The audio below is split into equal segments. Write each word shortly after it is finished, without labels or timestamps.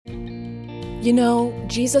You know,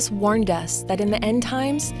 Jesus warned us that in the end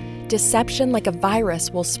times, deception like a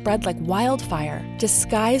virus will spread like wildfire.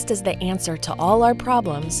 Disguised as the answer to all our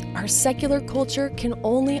problems, our secular culture can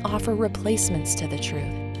only offer replacements to the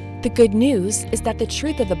truth. The good news is that the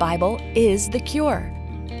truth of the Bible is the cure.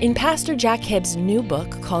 In Pastor Jack Hibbs' new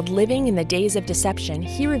book called Living in the Days of Deception,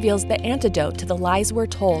 he reveals the antidote to the lies we're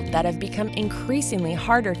told that have become increasingly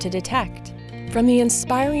harder to detect. From the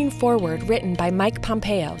inspiring foreword written by Mike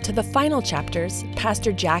Pompeo to the final chapters,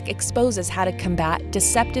 Pastor Jack exposes how to combat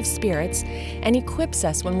deceptive spirits and equips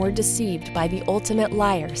us when we're deceived by the ultimate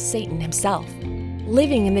liar, Satan himself.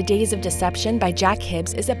 Living in the Days of Deception by Jack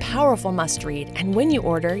Hibbs is a powerful must-read, and when you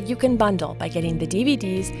order, you can bundle by getting the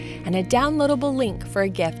DVDs and a downloadable link for a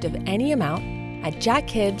gift of any amount at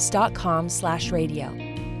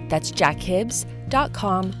jackhibbs.com/radio. That's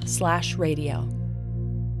jackhibbs.com/radio.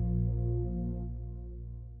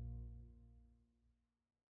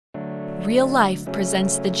 Real Life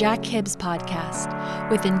presents the Jack Hibbs Podcast,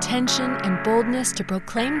 with intention and boldness to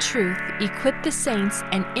proclaim truth, equip the saints,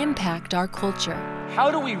 and impact our culture.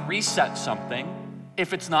 How do we reset something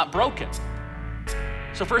if it's not broken?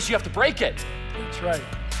 So first you have to break it. That's right.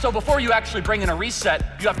 So before you actually bring in a reset,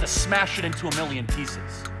 you have to smash it into a million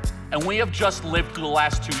pieces. And we have just lived through the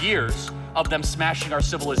last 2 years of them smashing our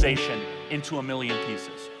civilization into a million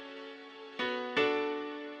pieces.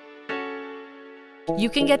 You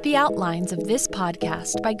can get the outlines of this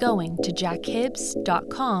podcast by going to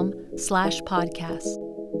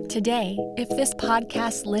jackhibbs.com/podcast. Today, if this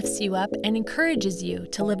podcast lifts you up and encourages you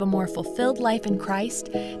to live a more fulfilled life in Christ,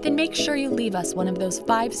 then make sure you leave us one of those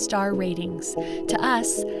 5-star ratings. To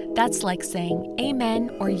us, that's like saying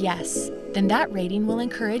amen or yes. Then that rating will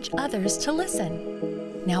encourage others to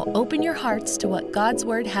listen. Now open your hearts to what God's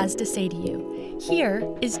Word has to say to you. Here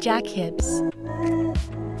is Jack Hibbs.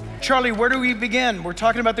 Charlie, where do we begin? We're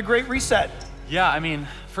talking about the Great Reset. Yeah, I mean,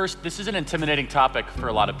 first, this is an intimidating topic for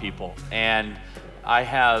a lot of people. And I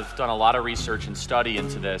have done a lot of research and study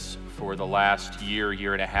into this for the last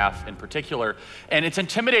year and a half in particular. And it's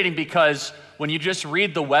intimidating because when you just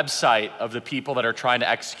read the website of the people that are trying to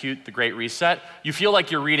execute the Great Reset, you feel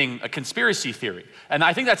like you're reading a conspiracy theory. And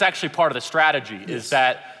I think that's actually part of the strategy, is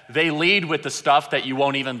that they lead with the stuff that you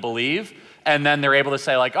won't even believe. And then they're able to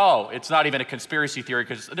say like, oh, it's not even a conspiracy theory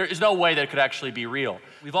because there is no way that it could actually be real.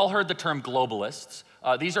 We've all heard the term globalists.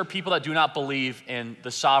 These are people that do not believe in the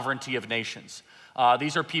sovereignty of nations.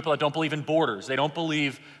 These are people that don't believe in borders. They don't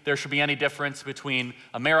believe there should be any difference between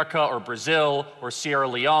America or Brazil or Sierra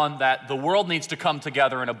Leone, that the world needs to come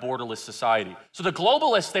together in a borderless society. So the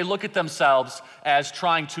globalists, they look at themselves as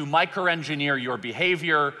trying to microengineer your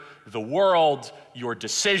behavior, the world, your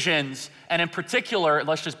decisions, and in particular,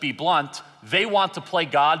 let's just be blunt, they want to play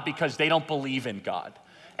God because they don't believe in God.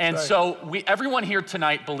 And so everyone here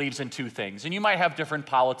tonight believes in two things, and you might have different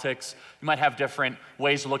politics, you might have different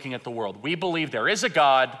ways of looking at the world. We believe there is a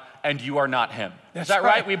God and you are not him. Is that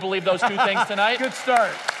right? We believe those two things tonight? Good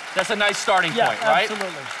start. That's a nice starting point, right?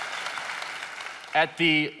 Absolutely. At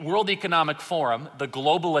the World Economic Forum, the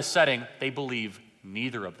globalist setting, they believe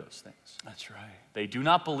neither of those things. That's right. They do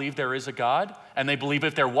not believe there is a God, and they believe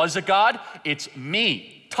if there was a God, it's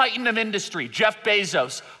me, titan of industry, Jeff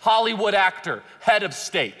Bezos, Hollywood actor, head of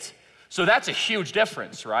state. So that's a huge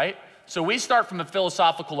difference, right? So we start from a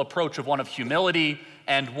philosophical approach of one of humility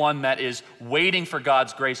and one that is waiting for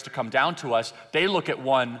God's grace to come down to us. They look at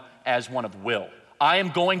one as one of will. I am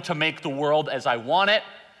going to make the world as I want it,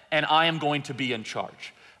 and I am going to be in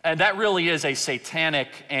charge. And that really is a satanic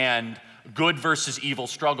and good versus evil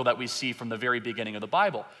struggle that we see from the very beginning of the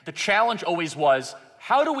Bible. The challenge always was,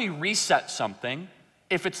 how do we reset something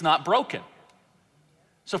if it's not broken?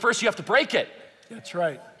 So first you have to break it. That's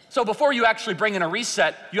right. So before you actually bring in a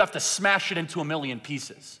reset, you have to smash it into a million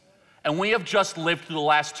pieces. And we have just lived through the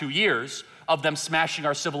last 2 years of them smashing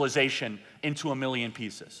our civilization into a million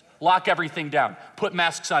pieces. Lock everything down, put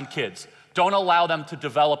masks on kids, don't allow them to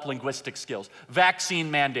develop linguistic skills, vaccine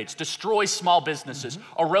mandates, destroy small businesses,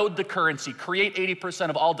 erode the currency, create 80%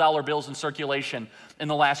 of all dollar bills in circulation in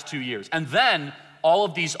the last 2 years. And then all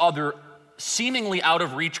of these other seemingly out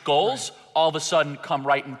of reach goals all of a sudden come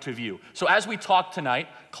right into view. So as we talk tonight,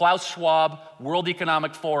 Klaus Schwab, World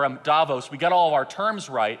Economic Forum, Davos, we got all of our terms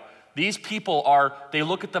right. These people they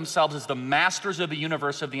look at themselves as the masters of the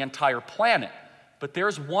universe, of the entire planet. But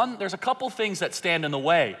there's a couple things that stand in the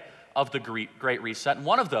way of the Great Reset, and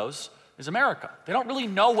one of those is America. They don't really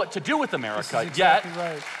know what to do with America yet,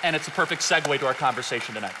 and it's a perfect segue to our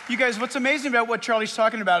conversation tonight. You guys, what's amazing about what Charlie's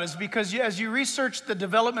talking about is because as you research the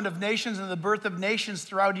development of nations and the birth of nations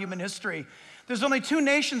throughout human history, there's only 2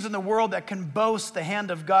 nations in the world that can boast the hand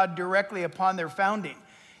of God directly upon their founding.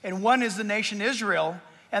 And one is the nation Israel,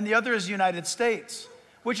 and the other is the United States,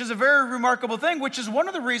 which is a very remarkable thing, which is one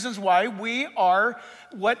of the reasons why we are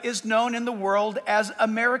what is known in the world as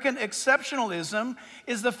American exceptionalism,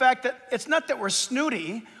 is the fact that it's not that we're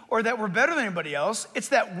snooty or that we're better than anybody else, it's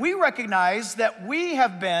that we recognize that we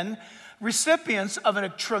have been recipients of a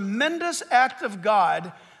tremendous act of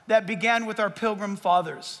God that began with our Pilgrim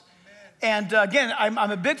Fathers. And again, I'm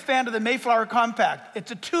a big fan of the Mayflower Compact.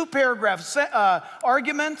 It's a 2-paragraph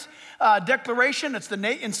argument, declaration.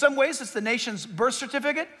 In some ways, it's the nation's birth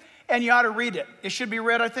certificate, and you ought to read it. It should be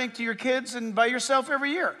read, I think, to your kids and by yourself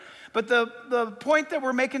every year. But the point that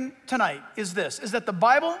we're making tonight is this, is that the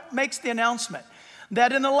Bible makes the announcement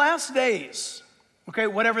that in the last days, okay,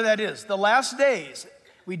 whatever that is, the last days,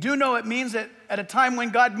 we do know it means that at a time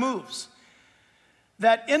when God moves,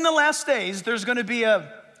 that in the last days, there's going to be a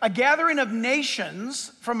gathering of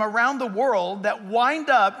nations from around the world that wind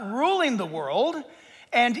up ruling the world,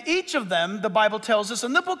 and each of them, the Bible tells us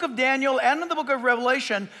in the book of Daniel and in the book of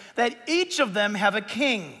Revelation, that each of them have a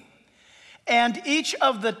king, and each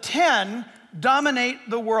of the 10 dominate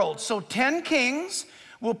the world. So 10 kings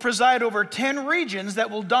will preside over 10 regions that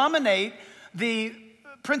will dominate the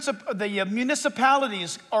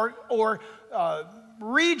municipalities or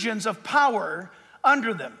regions of power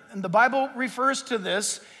under them. And the Bible refers to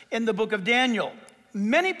this in the book of Daniel.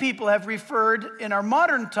 Many people have referred in our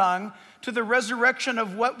modern tongue to the resurrection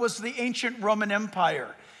of what was the ancient Roman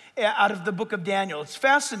Empire out of the book of Daniel. It's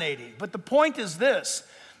fascinating. But the point is this: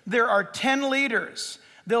 there are 10 leaders.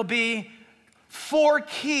 There'll be 4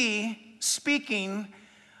 key speaking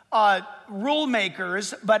rule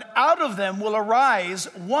makers, but out of them will arise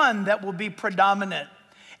one that will be predominant.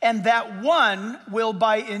 And that one will,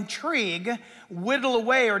 by intrigue, whittle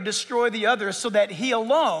away or destroy the others, so that he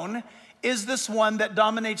alone is this one that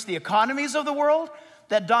dominates the economies of the world,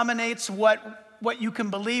 that dominates what you can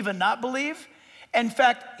believe and not believe. In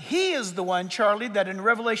fact, he is the one, Charlie, that in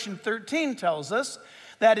Revelation 13 tells us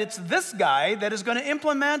that it's this guy that is going to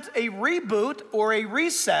implement a reboot or a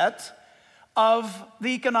reset of the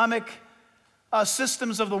economic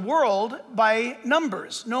systems of the world by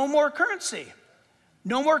numbers. No more currency.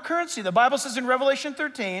 No more currency. The Bible says in Revelation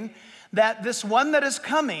 13 that this one that is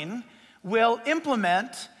coming will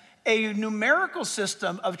implement a numerical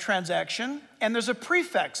system of transaction, and there's a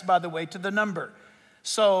prefix, by the way, to the number.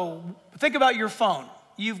 So think about your phone.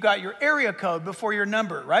 You've got your area code before your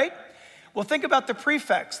number, right? Well, think about the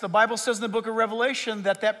prefix. The Bible says in the book of Revelation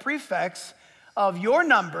that prefix of your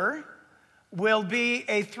number will be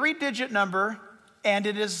a 3-digit number, and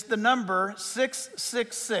it is the number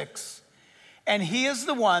 666. And he is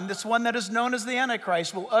the one, this one that is known as the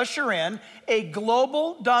Antichrist, will usher in a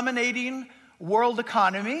global dominating world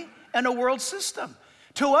economy and a world system.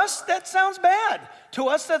 To us, that sounds bad. To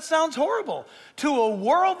us, that sounds horrible. To a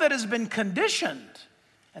world that has been conditioned.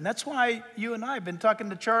 And that's why you and I have been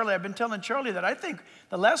talking to Charlie. I've been telling Charlie that I think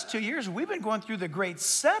the last 2 years, we've been going through the great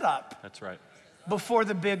setup. That's right. Before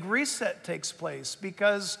the big reset takes place.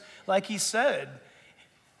 Because, like he said,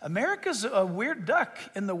 America's a weird duck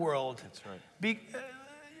in the world. That's right.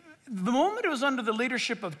 The moment it was under the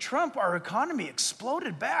leadership of Trump, our economy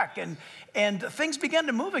exploded back and things began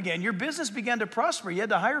to move again. Your business began to prosper. You had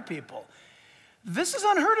to hire people. This is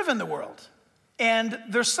unheard of in the world. And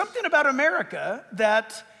there's something about America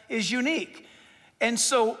that is unique. And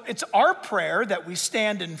so it's our prayer that we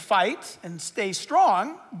stand and fight and stay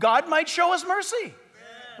strong. God might show us mercy,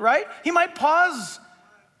 right? He might pause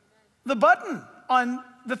the button on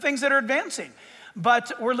the things that are advancing.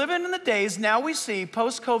 But we're living in the days, now we see,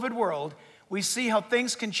 post-COVID world, we see how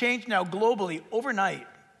things can change now globally overnight.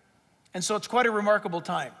 And so it's quite a remarkable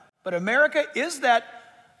time. But America is that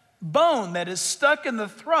bone that is stuck in the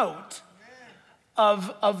throat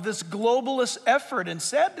of this globalist effort. And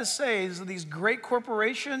sad to say is these great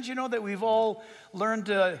corporations, that we've all learned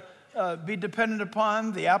to be dependent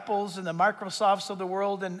upon, the Apples and the Microsofts of the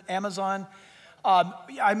world and Amazon.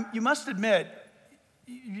 You must admit,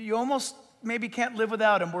 you almost maybe can't live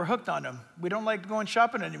without them. We're hooked on them. We don't like going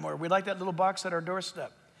shopping anymore. We like that little box at our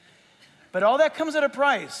doorstep. But all that comes at a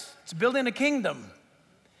price. It's building a kingdom.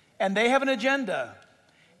 And they have an agenda.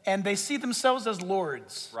 And they see themselves as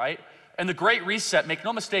lords. Right? And the Great Reset, make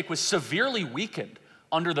no mistake, was severely weakened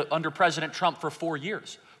under President Trump for 4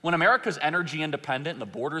 years. When America's energy independent and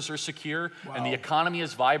the borders are secure and the economy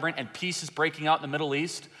is vibrant and peace is breaking out in the Middle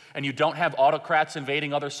East, and you don't have autocrats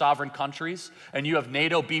invading other sovereign countries, and you have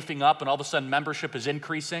NATO beefing up and all of a sudden membership is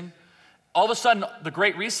increasing, All of a sudden, the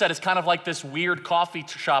Great Reset is kind of like this weird coffee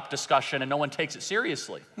shop discussion and no one takes it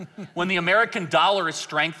seriously. When the American dollar is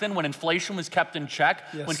strengthened, when inflation was kept in check,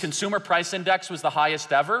 Yes. when consumer price index was the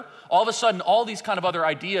highest ever, all of a sudden, all these kind of other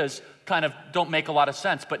ideas kind of don't make a lot of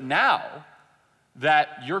sense. But now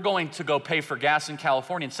that you're going to go pay for gas in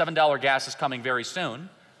California, and $7 gas is coming very soon,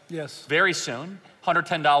 very soon,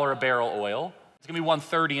 $110 a barrel oil. It's gonna be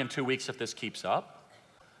 $130 in 2 weeks if this keeps up.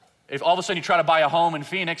 If all of a sudden you try to buy a home in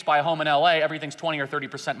Phoenix, buy a home in LA, everything's 20 or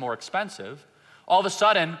 30% more expensive. All of a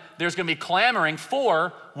sudden, there's gonna be clamoring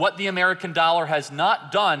for what the American dollar has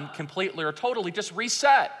not done completely or totally, just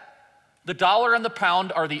reset. The dollar and the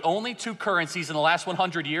pound are the only two currencies in the last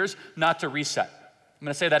 100 years not to reset. I'm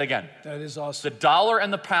gonna say that again. That is awesome. The dollar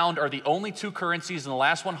and the pound are the only two currencies in the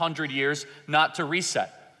last 100 years not to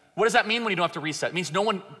reset. What does that mean when you don't have to reset? It means no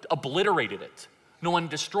one obliterated it. No one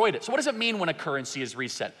destroyed it. So what does it mean when a currency is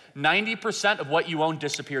reset? 90% of what you own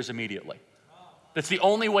disappears immediately. That's the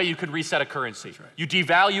only way you could reset a currency. Right. You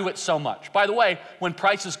devalue it so much. By the way, when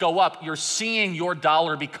prices go up, you're seeing your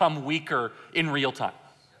dollar become weaker in real time.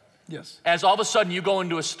 Yes. As all of a sudden you go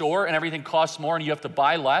into a store and everything costs more and you have to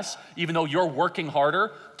buy less, even though you're working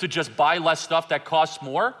harder to just buy less stuff that costs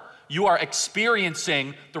more, you are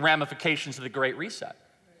experiencing the ramifications of the Great Reset.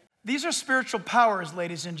 These are spiritual powers,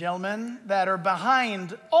 ladies and gentlemen, that are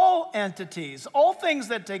behind all entities, all things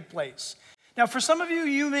that take place. Now, for some of you,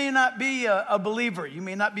 you may not be a believer. You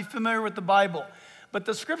may not be familiar with the Bible. But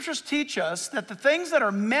the scriptures teach us that the things that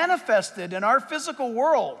are manifested in our physical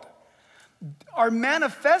world are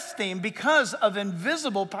manifesting because of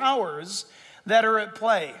invisible powers that are at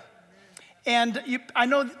play. And I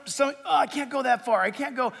know some, I can't go that far. I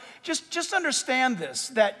can't go. Just understand this,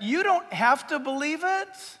 that you don't have to believe it,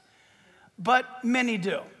 but many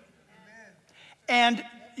do. And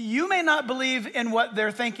you may not believe in what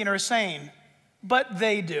they're thinking or saying, but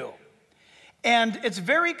they do. And it's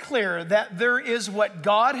very clear that there is what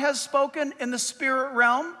God has spoken in the spirit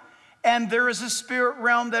realm, and there is a spirit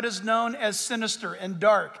realm that is known as sinister and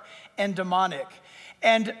dark and demonic.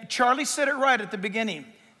 And Charlie said it right at the beginning.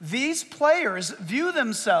 These players view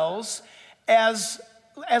themselves as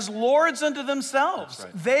lords unto themselves.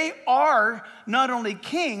 That's right. They are not only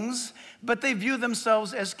kings, but they view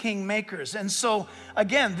themselves as king makers. And so,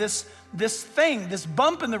 again, this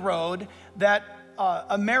bump in the road that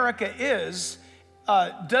America is,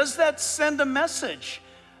 does that send a message?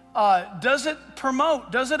 Does it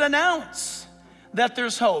promote, does it announce that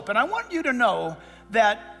there's hope? And I want you to know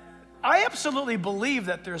that I absolutely believe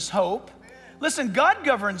that there's hope. Listen, God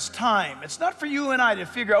governs time. It's not for you and I to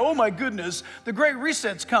figure out, oh my goodness, the Great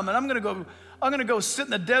Reset's coming. I'm gonna go sit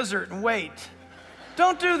in the desert and wait.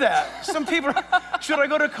 Don't do that. Some people, should I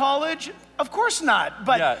go to college? Of course not.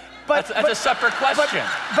 But that's a separate question.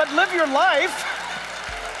 But live your life.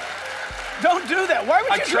 Don't do that. Why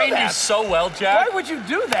would you do that? I trained you so well, Jack. Why would you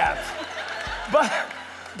do that?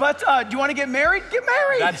 But do you want to get married? Get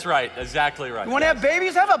married. That's right. Exactly right. You want to have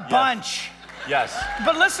babies? Have a bunch. Yes.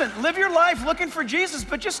 But listen, live your life looking for Jesus.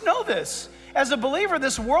 But just know this. As a believer,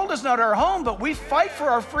 this world is not our home, but we fight for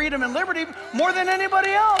our freedom and liberty more than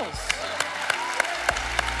anybody else.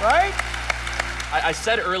 Right? I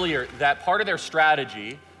said earlier that part of their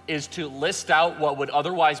strategy is to list out what would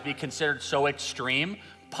otherwise be considered so extreme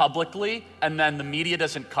publicly, and then the media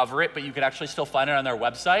doesn't cover it, but you can actually still find it on their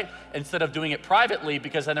website instead of doing it privately,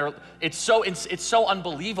 because then it's so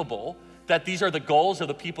unbelievable that these are the goals of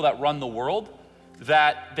the people that run the world,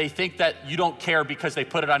 that they think that you don't care because they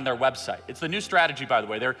put it on their website. It's the new strategy, by the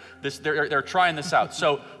way. They're trying this out.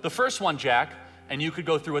 So the first one, Jack, and you could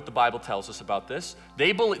go through what the Bible tells us about this.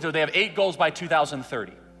 They have 8 goals by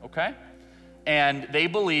 2030, okay? And they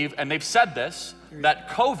believe, and they've said this, that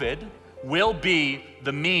COVID will be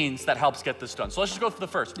the means that helps get this done. So let's just go through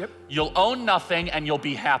the first. Yep. You'll own nothing and you'll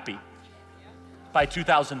be happy by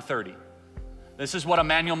 2030. This is what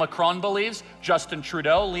Emmanuel Macron believes, Justin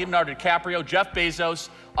Trudeau, Leonardo DiCaprio, Jeff Bezos,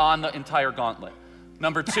 on the entire gauntlet.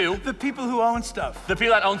 Number 2. The people who own stuff. The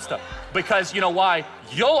people that own stuff. Because you know why?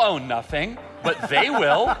 You'll own nothing, but they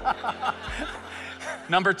will.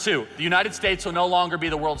 Number 2, the United States will no longer be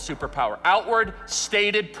the world's superpower. Outward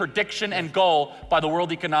stated prediction and goal by the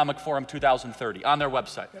World Economic Forum 2030 on their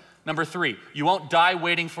website. Yep. Number 3, you won't die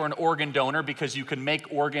waiting for an organ donor because you can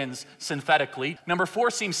make organs synthetically. Number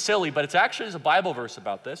 4 seems silly, but it's actually there's a Bible verse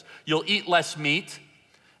about this. You'll eat less meat.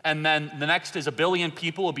 And then the next is 1 billion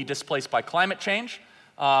people will be displaced by climate change.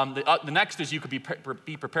 The next is you could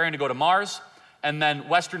be preparing to go to Mars. And then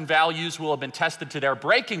Western values will have been tested to their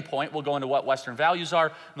breaking point. We'll go into what Western values are.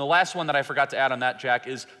 And the last one that I forgot to add on that, Jack,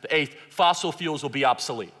 is the 8th. Fossil fuels will be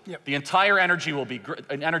obsolete. Yep. The entire energy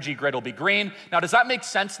grid will be green. Now, does that make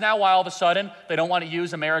sense now why all of a sudden they don't want to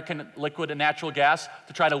use American liquid and natural gas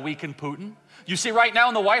to try to weaken Putin? You see, right now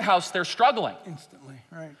in the White House, they're struggling. Instantly,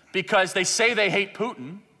 right. Because they say they hate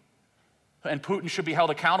Putin, and Putin should be held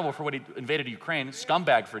accountable for what he invaded Ukraine,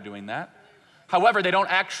 scumbag for doing that. However, they don't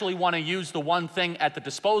actually want to use the one thing at the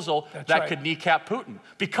disposal that could kneecap Putin,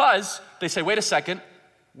 because they say, wait a second,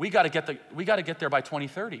 we got to get there by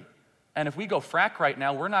 2030. And if we go frack right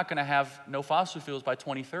now, we're not going to have no fossil fuels by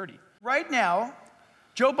 2030. Right now,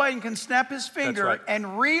 Joe Biden can snap his finger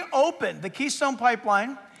and reopen the Keystone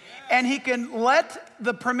Pipeline, and he can let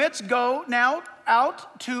the permits go now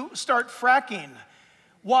out to start fracking.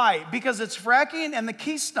 Why? Because it's fracking and the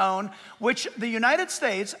Keystone, which the United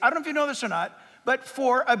States, I don't know if you know this or not, but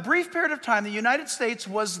for a brief period of time, the United States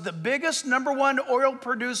was the biggest #1 oil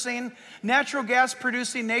producing, natural gas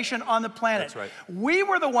producing nation on the planet. That's right. We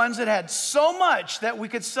were the ones that had so much that we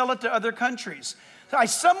could sell it to other countries.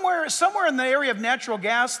 Somewhere in the area of natural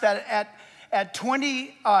gas that at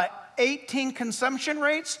 2018 consumption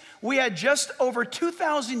rates, we had just over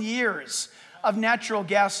 2,000 years of natural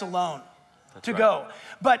gas alone to go.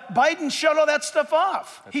 But Biden shut all that stuff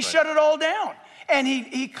off. He shut it all down. And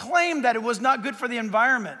he claimed that it was not good for the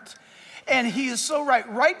environment. And he is so right.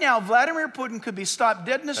 Right now, Vladimir Putin could be stopped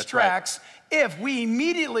dead in his tracks if we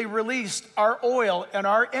immediately released our oil and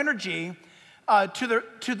our energy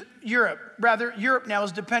to Europe. Rather, Europe now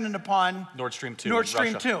is dependent upon Nord Stream 2. Nord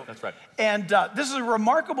Stream Russia. 2. That's right. And this is a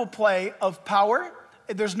remarkable play of power.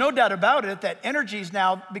 There's no doubt about it that energy is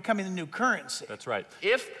now becoming the new currency. That's right.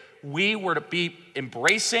 If we were to be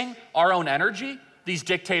embracing our own energy, these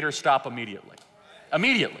dictators stop immediately.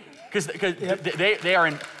 Immediately. Because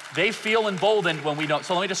they feel emboldened when we don't.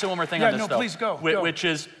 So let me just say one more thing on this, though. Please go. Which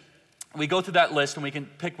is, we go through that list and we can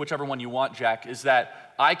pick whichever one you want, Jack, is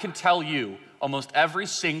that I can tell you almost every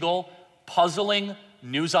single puzzling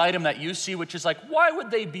news item that you see, which is like, why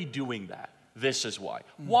would they be doing that? This is why.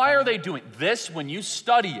 Why are they doing this? When you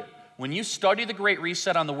study it, when you study the Great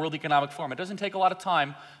Reset on the World Economic Forum, it doesn't take a lot of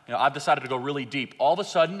time. You know, I've decided to go really deep. All of a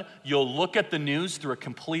sudden, you'll look at the news through a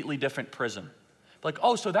completely different prism. Like,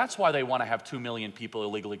 oh, so that's why they want to have 2 million people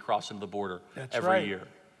illegally crossing the border every year.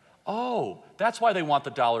 Oh, that's why they want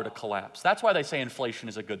the dollar to collapse. That's why they say inflation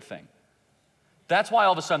is a good thing. That's why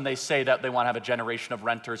all of a sudden they say that they want to have a generation of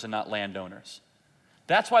renters and not landowners.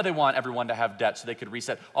 That's why they want everyone to have debt so they could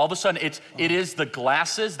reset. All of a sudden, it is the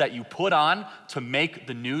glasses that you put on to make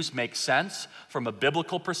the news make sense from a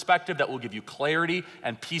biblical perspective that will give you clarity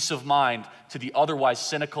and peace of mind to the otherwise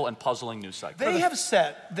cynical and puzzling news cycle. They have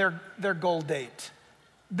set their goal date.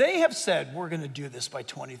 They have said, we're going to do this by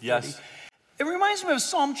 2030. Yes. It reminds me of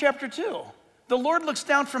Psalm chapter 2. The Lord looks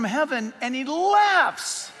down from heaven and he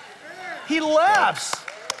laughs. He laughs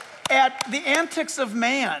at the antics of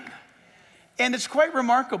man. And it's quite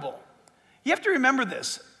remarkable. You have to remember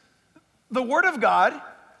this. The Word of God,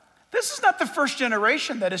 this is not the first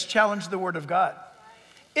generation that has challenged the Word of God.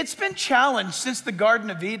 It's been challenged since the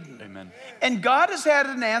Garden of Eden. Amen. And God has had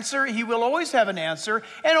an answer. He will always have an answer.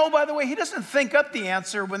 And oh, by the way, he doesn't think up the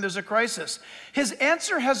answer when there's a crisis. His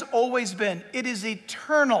answer has always been, it is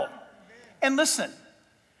eternal. And listen,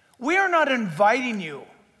 we are not inviting you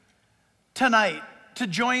tonight to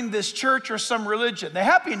join this church or some religion. The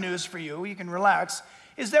happy news for you, you can relax,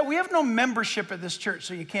 is that we have no membership at this church,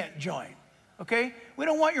 so you can't join, okay? We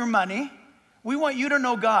don't want your money. We want you to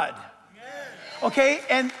know God, okay?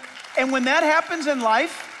 And when that happens in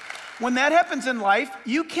life,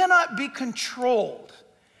 you cannot be controlled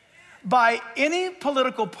by any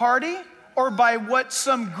political party or by what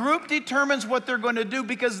some group determines what they're going to do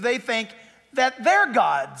because they think that they're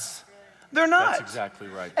gods. They're not. That's exactly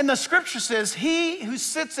right. And the scripture says, he who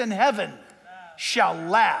sits in heaven shall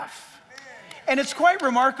laugh. And it's quite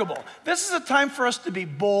remarkable. This is a time for us to be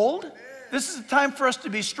bold. This is a time for us to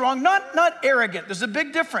be strong, not arrogant. There's a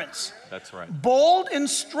big difference. That's right. Bold and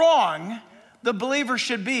strong, the believer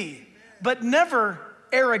should be, but never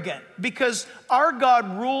arrogant, because our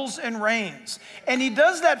God rules and reigns. And he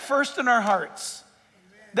does that first in our hearts.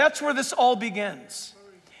 That's where this all begins.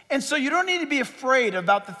 And so you don't need to be afraid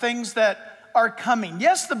about the things that are coming.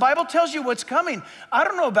 Yes, the Bible tells you what's coming. I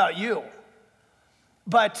don't know about you,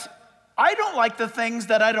 but I don't like the things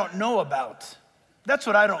that I don't know about. That's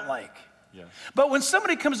what I don't like. Yeah. But when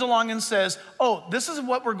somebody comes along and says, oh, this is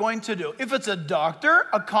what we're going to do. If it's a doctor,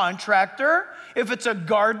 a contractor, if it's a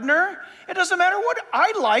gardener, it doesn't matter what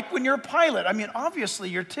I like when you're a pilot. I mean, obviously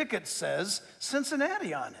your ticket says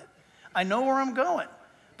Cincinnati on it. I know where I'm going.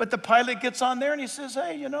 But the pilot gets on there and he says,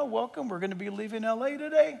 hey, welcome. We're going to be leaving LA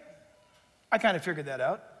today. I kind of figured that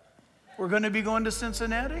out. We're going to be going to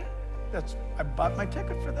Cincinnati. I bought my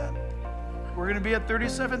ticket for that. We're going to be at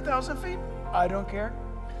 37,000 feet. I don't care.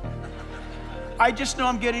 I just know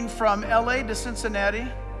I'm getting from LA to Cincinnati.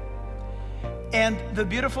 And the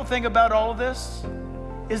beautiful thing about all of this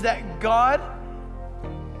is that God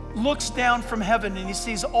looks down from heaven and he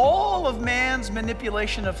sees all of man's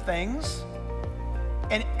manipulation of things.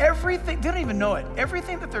 And everything, they don't even know it,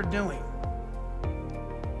 everything that they're doing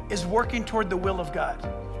is working toward the will of God.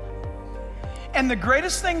 And the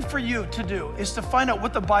greatest thing for you to do is to find out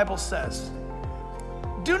what the Bible says.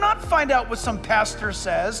 Do not find out what some pastor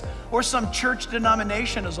says or some church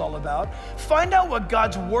denomination is all about. Find out what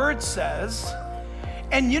God's word says.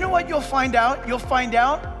 And you know what you'll find out? You'll find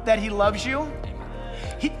out that he loves you.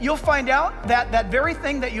 You'll find out that that very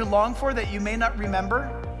thing that you long for that you may not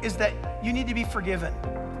remember is that you need to be forgiven.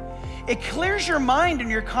 It clears your mind and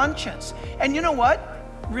your conscience. And you know what?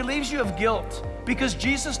 Relieves you of guilt, because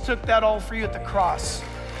Jesus took that all for you at the cross.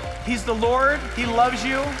 He's the Lord. He loves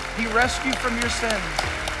you. He rescued you from your sins.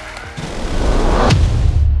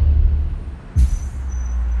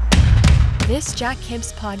 This Jack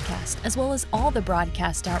Hibbs podcast, as well as all the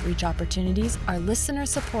broadcast outreach opportunities, are listener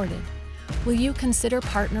supported. Will you consider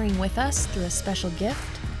partnering with us through a special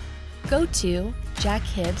gift? Go to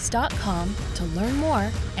jackhibbs.com to learn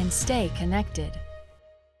more and stay connected.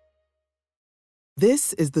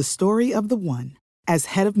 This is the story of the one. As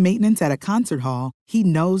head of maintenance at a concert hall, he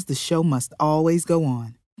knows the show must always go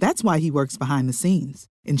on. That's why he works behind the scenes,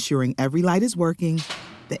 ensuring every light is working,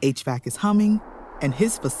 the HVAC is humming, and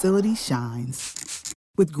his facility shines.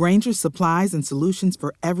 With Grainger's supplies and solutions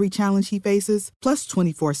for every challenge he faces, plus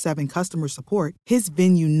 24/7 customer support, his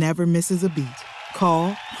venue never misses a beat.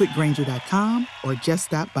 Call quickgrainger.com or just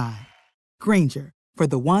stop by. Grainger, for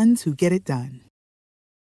the ones who get it done.